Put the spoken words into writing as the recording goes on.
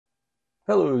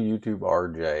Hello YouTube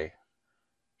RJ.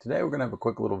 Today we're going to have a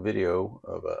quick little video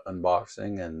of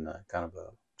unboxing and kind of a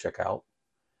checkout.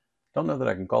 Don't know that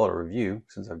I can call it a review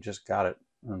since I've just got it,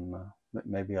 and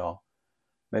maybe I'll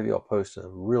post a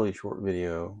really short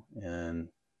video in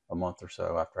a month or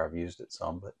so after I've used it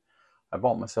some. But I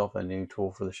bought myself a new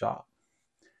tool for the shop,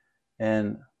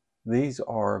 and these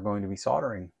are going to be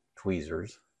soldering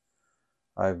tweezers.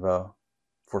 I've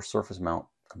for surface mount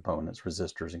components,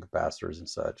 resistors and capacitors and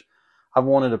such. I've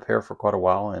wanted a pair for quite a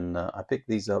while, and I picked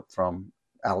these up from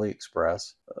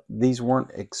AliExpress. These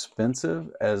weren't expensive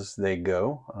as they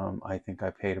go. I think I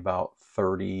paid about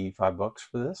 35 bucks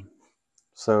for this.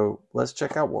 So let's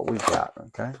check out what we've got,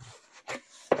 okay?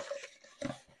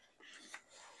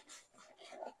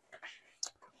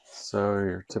 So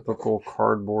your typical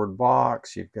cardboard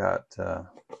box, you've got,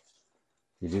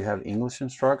 you do have English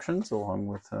instructions along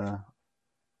with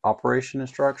operation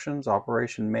instructions,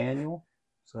 operation manual.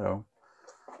 So,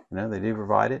 they do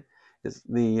provide it.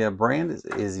 The brand is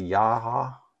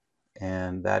Yihua,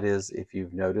 and that is, if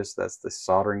you've noticed, that's the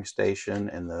soldering station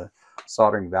and the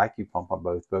soldering vacuum pump.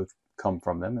 Both come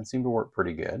from them and seem to work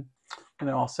pretty good. And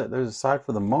then I'll set those aside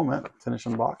for the moment. Finish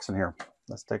unboxing here.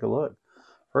 Let's take a look.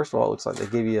 First of all, it looks like they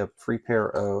give you a free pair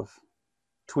of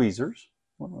tweezers.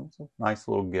 Well, that's a nice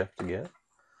little gift to get.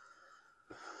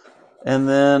 And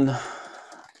then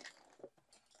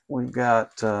we've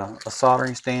got a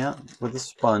soldering stand with a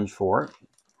sponge for it.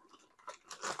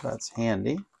 That's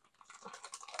handy.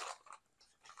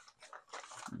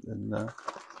 And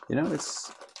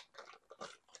it's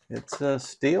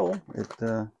steel.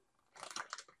 It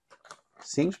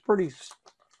seems pretty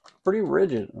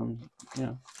rigid.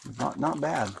 Not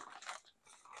bad.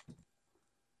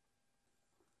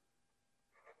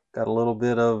 Got a little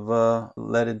bit of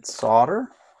leaded solder.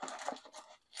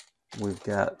 We've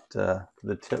got the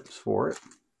tips for it.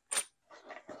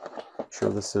 I'm sure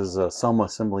this is some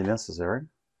assembly necessary.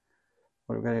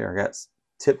 What do we got here? I got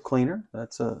tip cleaner.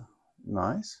 That's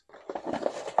nice.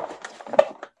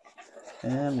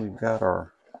 And we've got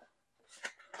our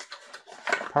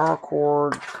power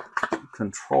cord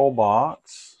control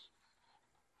box.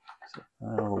 Set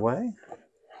that out of the way.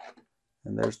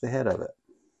 And there's the head of it.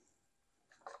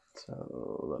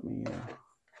 So let me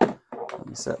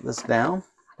set this down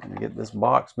and get this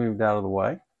box moved out of the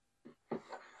way.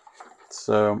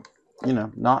 So,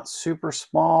 not super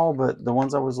small, but the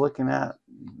ones I was looking at,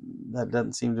 that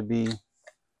doesn't seem to be.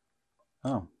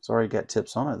 Oh, sorry, got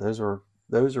tips on it. Those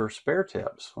are spare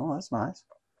tips. Oh, that's nice.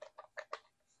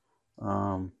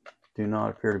 Do not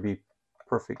appear to be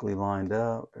perfectly lined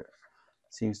up. There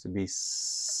seems to be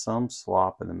some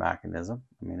slop in the mechanism.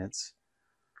 I mean, it's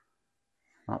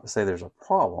not to say there's a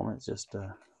problem. It's just let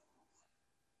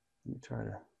me try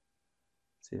to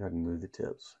see if I can move the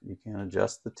tips. You can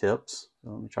adjust the tips. So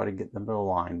let me try to get them to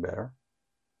align better.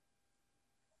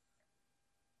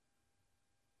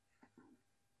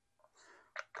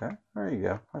 Okay, there you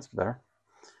go. That's better.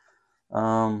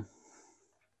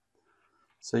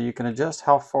 So you can adjust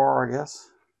how far,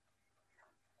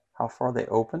 how far they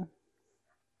open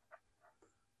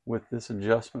with this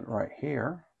adjustment right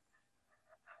here.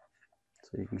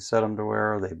 So you can set them to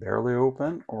where they barely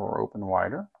open or open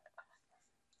wider.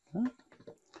 Okay.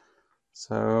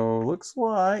 So looks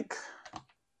like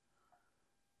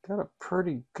got a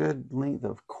pretty good length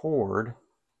of cord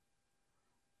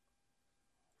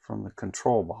from the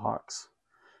control box.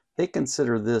 They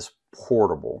consider this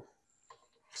portable.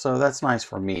 So that's nice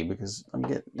for me because I'm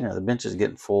getting, the bench is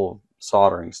getting full of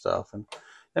soldering stuff, and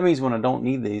that means when I don't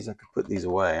need these, I could put these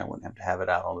away. I wouldn't have to have it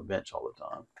out on the bench all the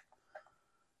time.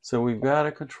 So we've got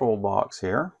a control box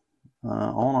here,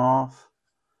 on off,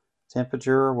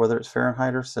 temperature, whether it's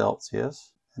Fahrenheit or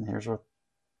Celsius, and here's our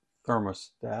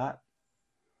thermostat.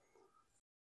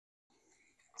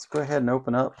 Let's go ahead and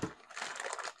open up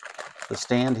the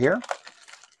stand here.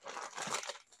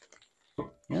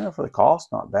 For the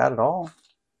cost, not bad at all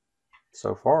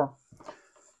so far.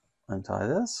 Untie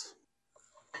this.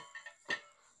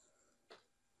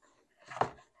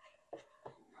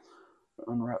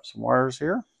 Unwrap some wires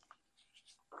here.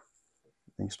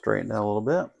 Things straightened out a little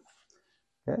bit.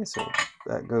 Okay, so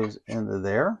that goes into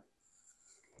there.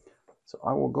 So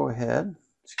I will go ahead,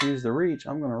 excuse the reach,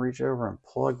 I'm going to reach over and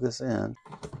plug this in.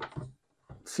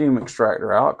 Fume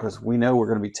extractor out because we know we're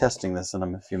going to be testing this in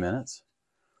a few minutes.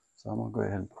 So I'm going to go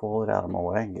ahead and pull it out of my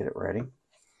way and get it ready.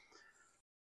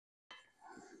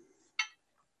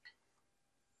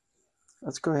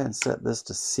 Let's go ahead and set this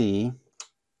to C.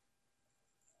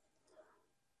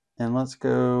 And let's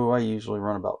go, I usually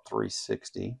run about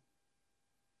 360.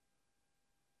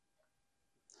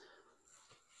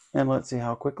 And let's see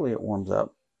how quickly it warms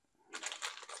up.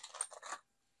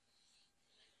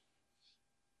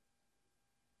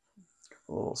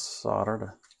 a little solder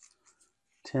to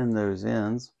tin those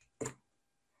ends.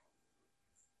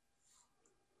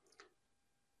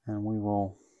 And we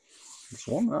will just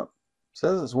warm it up. It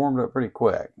says it's warmed up pretty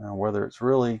quick. Now whether it's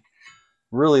really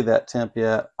that temp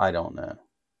yet, I don't know.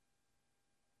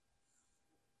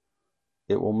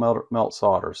 It will melt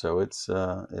solder, so it's you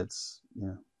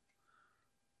know,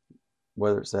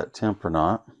 whether it's that temp or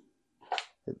not.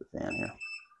 Hit the fan here.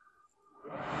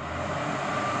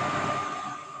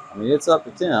 I mean, it's up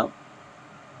to temp.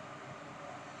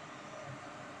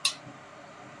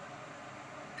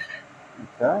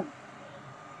 Okay.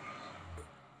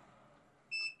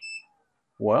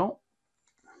 Well,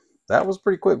 that was a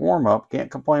pretty quick warm up. Can't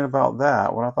complain about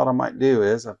that. What I thought I might do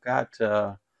is I've got,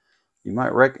 you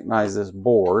might recognize this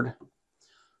board.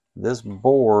 This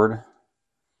board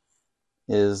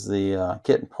is the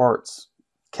Kit and Parts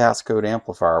Cascode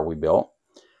amplifier we built.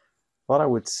 Thought I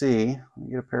would see, let me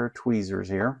get a pair of tweezers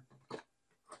here.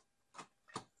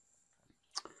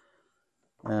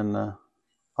 And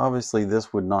obviously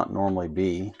this would not normally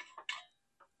be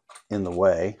in the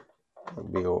way. It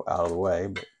would be out of the way,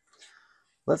 but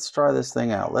let's try this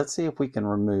thing out. Let's see if we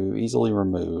can easily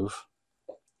remove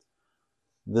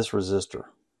this resistor,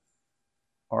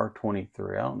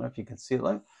 R23. I don't know if you can see it.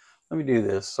 Let me do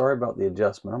this. Sorry about the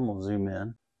adjustment. I'm gonna zoom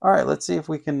in. All right, let's see if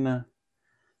we can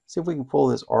pull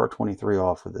this R23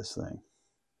 off of this thing.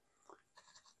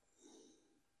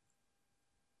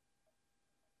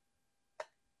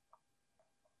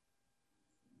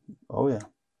 Oh yeah.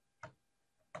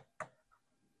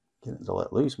 Getting it to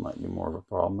let loose might be more of a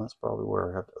problem. That's probably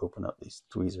where I have to open up these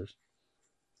tweezers.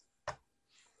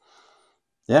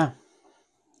 Yeah,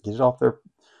 get it off there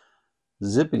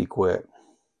zippity quick.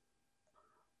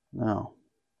 Now,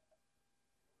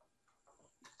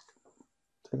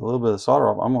 take a little bit of solder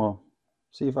off. I'm going to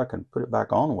see if I can put it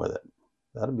back on with it.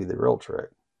 That'll be the real trick.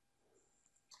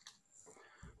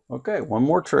 Okay, one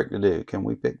more trick to do. Can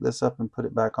we pick this up and put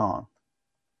it back on?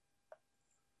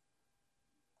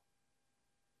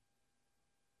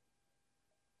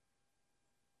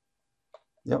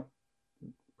 Yep,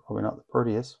 probably not the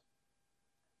prettiest.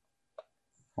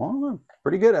 Well,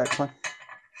 pretty good actually.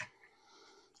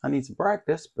 I need some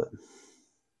practice, but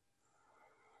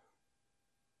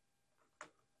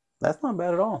that's not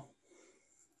bad at all.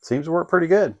 Seems to work pretty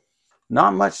good.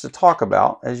 Not much to talk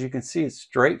about. As you can see, it's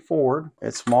straightforward.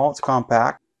 It's small, it's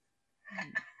compact.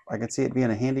 I can see it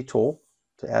being a handy tool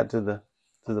to add to the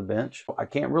bench. I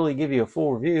can't really give you a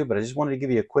full review, but I just wanted to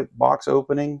give you a quick box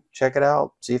opening, check it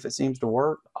out, see if it seems to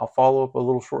work. I'll follow up a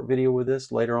little short video with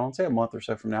this later on, say a month or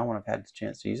so from now when I've had the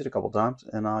chance to use it a couple times,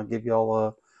 and I'll give you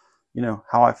all you know,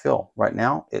 how I feel. Right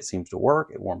now, it seems to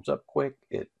work. It warms up quick.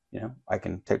 You know, I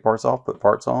can take parts off, put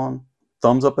parts on.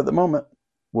 Thumbs up at the moment.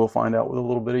 We'll find out with a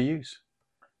little bit of use.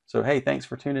 So hey, thanks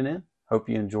for tuning in. Hope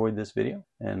you enjoyed this video,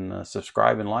 and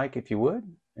subscribe and like if you would,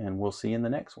 and we'll see you in the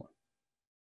next one.